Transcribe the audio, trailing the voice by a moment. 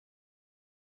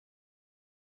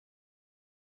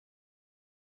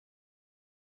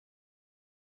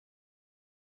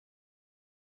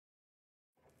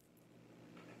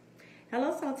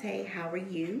Hello, Sote. How are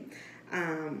you?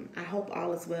 I hope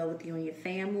all is well with you and your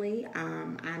family.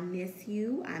 I miss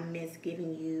you. I miss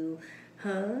giving you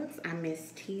hugs. I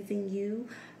miss teasing you.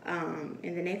 And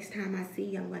the next time I see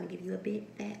you, I'm going to give you a big,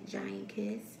 fat, giant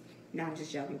kiss. No, I'm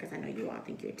just joking because I know you all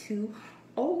think you're too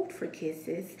old for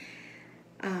kisses.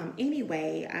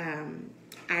 Anyway,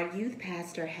 our youth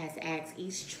pastor has asked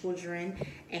each children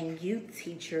and youth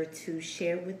teacher to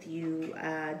share with you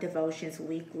devotions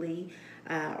weekly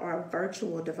or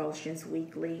virtual devotions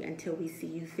weekly until we see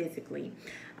you physically.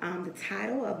 The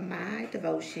title of my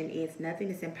devotion is Nothing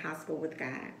is Impossible with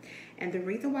God. And the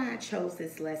reason why I chose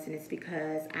this lesson is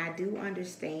because I do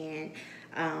understand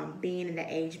being in the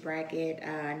age bracket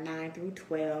 9 through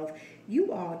 12,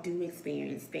 you all do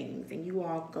experience things and you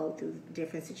all go through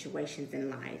different situations in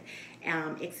life.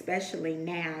 Especially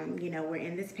now, we're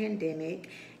in this pandemic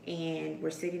and we're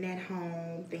sitting at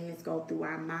home, things go through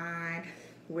our mind.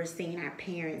 We're seeing our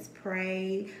parents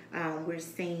pray. We're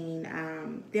seeing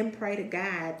them pray to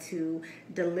God to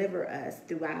deliver us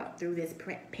through this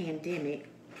pandemic.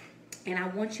 And I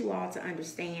want you all to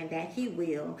understand that He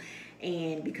will,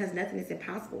 and because nothing is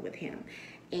impossible with Him.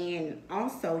 And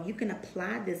also, you can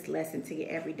apply this lesson to your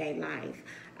everyday life.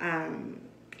 And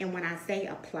when I say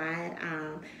applied,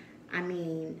 I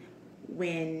mean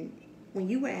when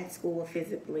you were at school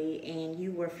physically and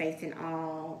you were facing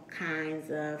all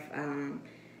kinds of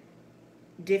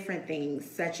different things,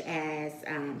 such as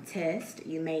tests.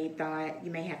 You may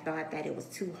have thought that it was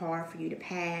too hard for you to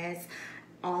pass,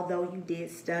 although you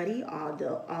did study,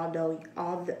 although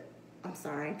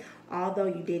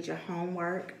you did your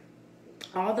homework,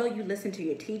 although you listened to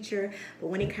your teacher. But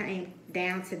when it came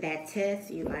down to that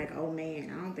test, you're like, oh man,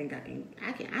 I don't think I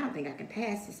can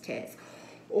pass this test.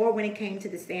 Or when it came to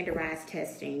the standardized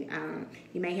testing,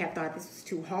 you may have thought this was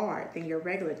too hard than your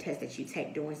regular test that you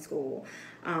take during school.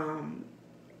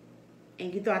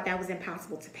 And you thought that was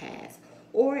impossible to pass.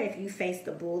 Or if you faced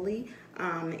a bully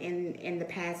in the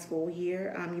past school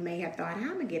year, you may have thought, how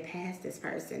am I going to get past this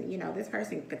person? This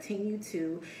person continue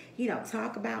to,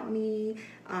 talk about me,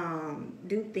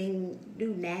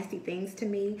 do nasty things to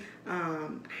me.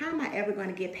 How am I ever going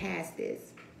to get past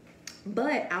this?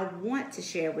 But I want to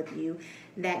share with you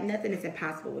that nothing is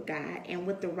impossible with God. And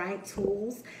with the right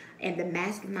tools and the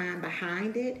mastermind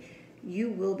behind it,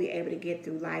 you will be able to get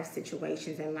through life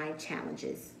situations and life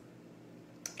challenges.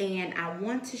 And I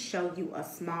want to show you a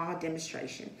small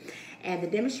demonstration. And the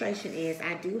demonstration is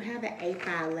I do have an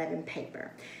 8x11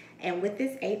 paper. And with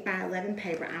this 8x11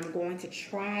 paper, I'm going to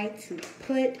try to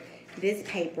put this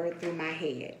paper through my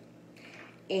head.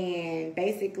 And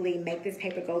basically make this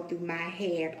paper go through my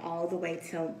head all the way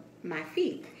to my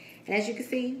feet. And as you can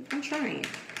see, I'm trying.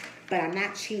 But I'm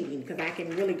not cheating because I can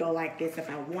really go like this if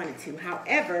I wanted to.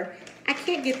 However, I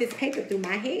can't get this paper through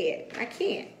my head. I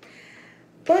can't.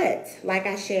 But like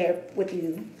I shared with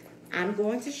you, I'm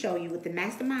going to show you with the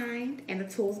mastermind and the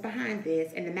tools behind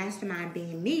this, and the mastermind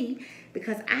being me,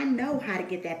 because I know how to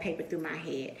get that paper through my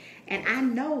head. And I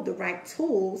know the right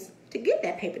tools to get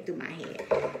that paper through my head.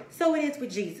 So it is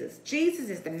with Jesus. Jesus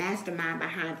is the mastermind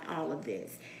behind all of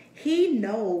this. He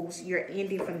knows your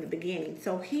ending from the beginning.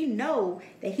 So He knows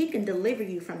that He can deliver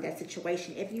you from that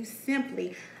situation if you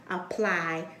simply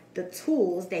apply the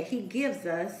tools that He gives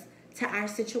us to our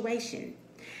situation.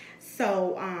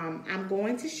 So I'm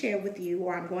going to share with you,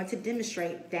 or I'm going to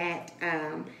demonstrate that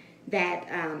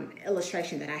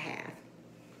illustration that I have.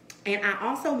 And I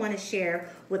also want to share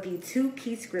with you two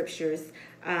key scriptures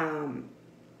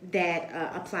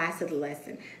that applies to the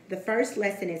lesson. The first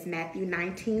lesson is Matthew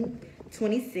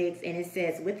 19:26, and it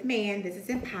says, with man, this is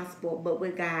impossible, but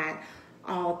with God,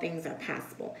 all things are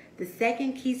possible. The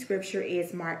second key scripture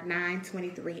is Mark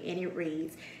 9:23, and it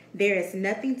reads, there is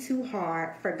nothing too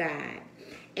hard for God.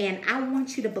 And I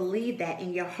want you to believe that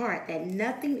in your heart, that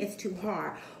nothing is too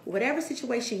hard. Whatever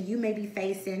situation you may be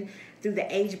facing through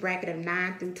the age bracket of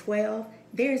 9 through 12,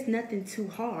 there's nothing too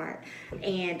hard.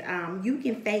 And you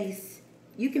can face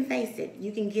it.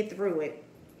 You can get through it.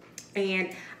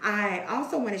 And I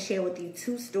also want to share with you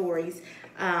two stories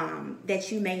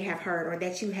that you may have heard, or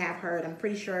that you have heard. I'm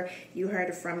pretty sure you heard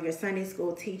it from your Sunday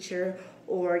school teacher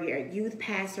or your youth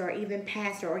pastor, or even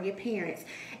pastor, or your parents.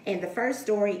 And the first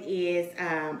story is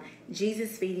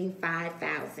Jesus feeding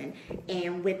 5,000.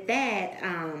 And with that,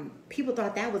 people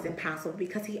thought that was impossible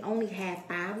because He only had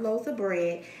 5 loaves of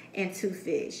bread and 2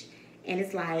 fish. And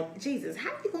it's like, Jesus, how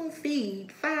are you going to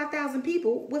feed 5,000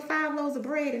 people with 5 loaves of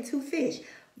bread and 2 fish?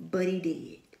 But He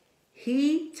did.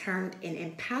 He turned an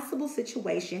impossible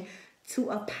situation to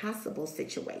a possible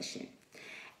situation.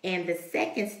 And the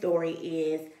second story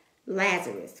is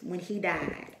Lazarus when he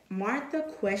died. Martha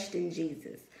questioned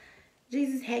Jesus.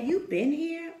 Jesus, had you been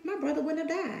here, my brother wouldn't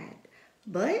have died.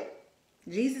 But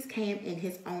Jesus came in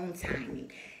his own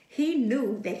timing. He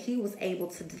knew that he was able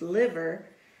to deliver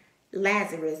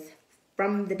Lazarus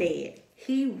from the dead.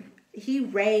 He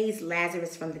raised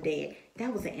Lazarus from the dead.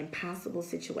 That was an impossible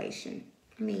situation.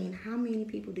 I mean, how many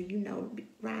people do you know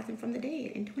rising from the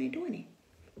dead in 2020?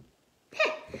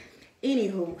 Heck.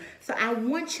 Anywho, so I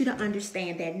want you to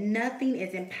understand that nothing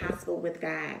is impossible with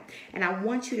God. And I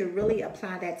want you to really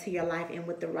apply that to your life and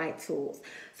with the right tools.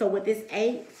 So with this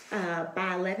 8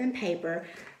 by 11 paper,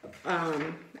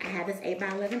 I have this 8 by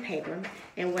 11 paper.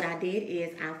 And what I did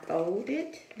is I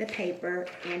folded the paper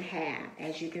in half.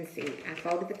 As you can see, I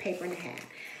folded the paper in half.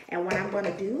 And what I'm going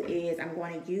to do is I'm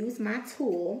going to use my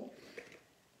tool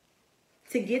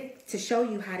to show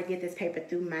you how to get this paper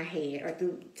through my head, or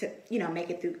make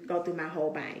it go through my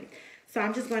whole body. So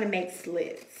I'm just going to make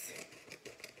slits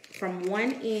from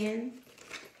one end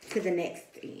to the next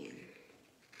end,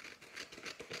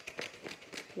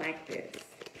 like this.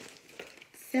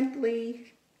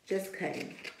 Simply just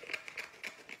cutting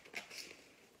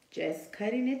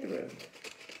it through.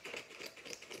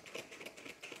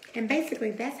 And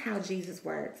basically that's how Jesus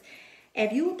works.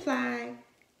 If you apply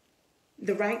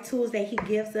the right tools that he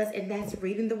gives us, and that's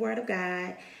reading the word of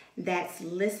God, that's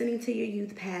listening to your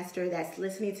youth pastor, that's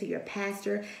listening to your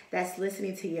pastor, that's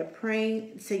listening to your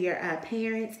parents,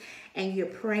 and you're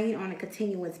praying on a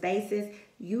continuous basis,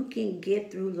 you can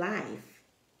get through life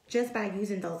just by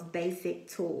using those basic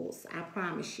tools. I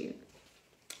promise you.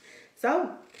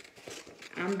 So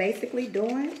I'm basically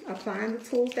applying the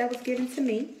tools that was given to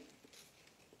me,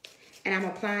 and I'm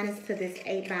applying this to this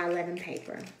 8 by 11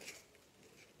 paper.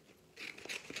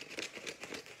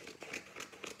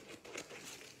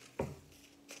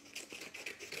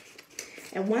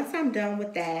 And once I'm done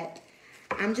with that,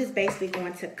 I'm just basically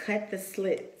going to cut the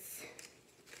slits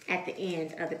at the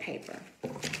end of the paper.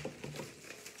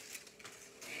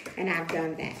 And I've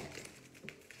done that.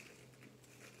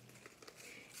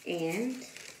 And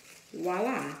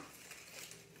voila.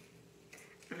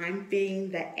 I'm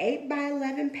fitting the 8 by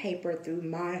 11 paper through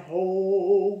my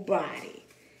whole body.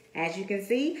 As you can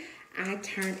see, I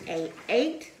turned a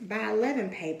 8 by 11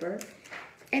 paper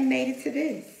and made it to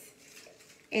this.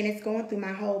 And it's going through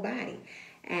my whole body.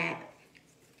 And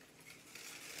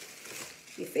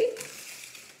you see?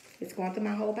 It's going through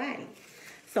my whole body.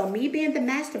 So me being the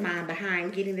mastermind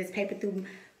behind getting this paper through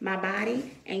my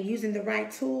body and using the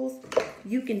right tools,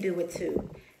 you can do it too.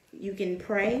 You can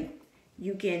pray.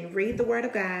 You can read the word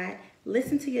of God.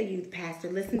 Listen to your youth pastor.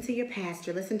 Listen to your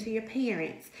pastor. Listen to your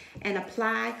parents. And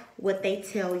apply what they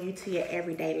tell you to your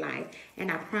everyday life. And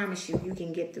I promise you, you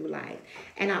can get through life.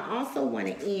 And I also want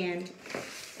to end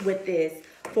with this.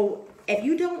 For if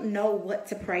you don't know what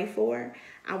to pray for,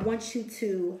 I want you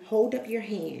to hold up your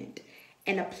hand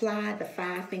and apply the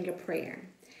 5-finger prayer.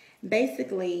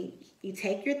 Basically, you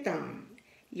take your thumb.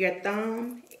 Your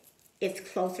thumb is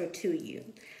closer to you.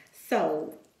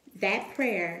 So that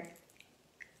prayer,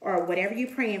 or whatever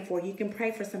you're praying for, you can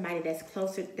pray for somebody that's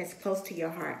close to your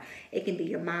heart. It can be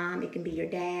your mom, it can be your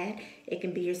dad, it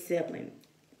can be your sibling.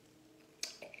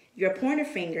 Your pointer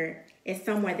finger is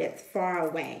somewhere that's far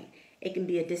away. It can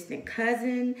be a distant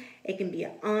cousin, it can be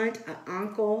an aunt, an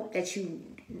uncle that you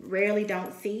rarely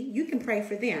don't see. You can pray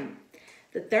for them.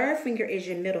 The third finger is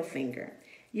your middle finger.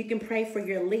 You can pray for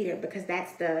your leader because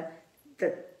that's the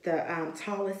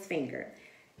tallest finger.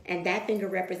 And that finger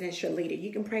represents your leader.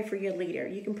 You can pray for your leader.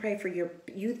 You can pray for your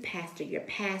youth pastor,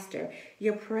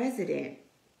 your president,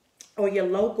 or your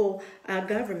local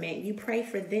government. You pray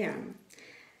for them.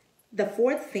 The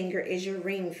fourth finger is your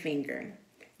ring finger.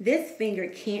 This finger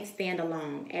can't stand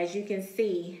alone. As you can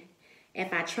see,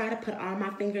 if I try to put all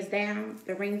my fingers down,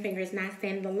 the ring finger is not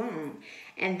standing alone.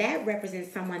 And that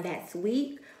represents someone that's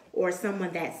weak or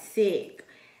someone that's sick.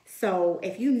 So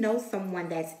if you know someone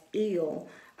that's ill,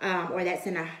 or that's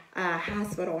in a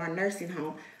hospital or a nursing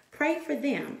home, pray for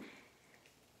them.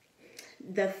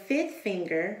 The fifth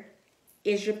finger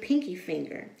is your pinky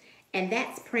finger, and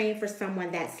that's praying for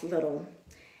someone that's little.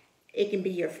 It can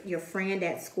be your friend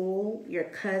at school, your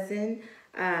cousin,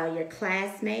 your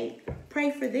classmate. Pray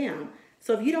for them.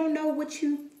 So if you don't know what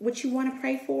you want to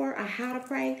pray for or how to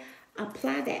pray,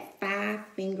 apply that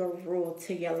 5-finger rule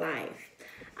to your life.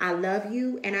 I love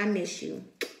you and I miss you.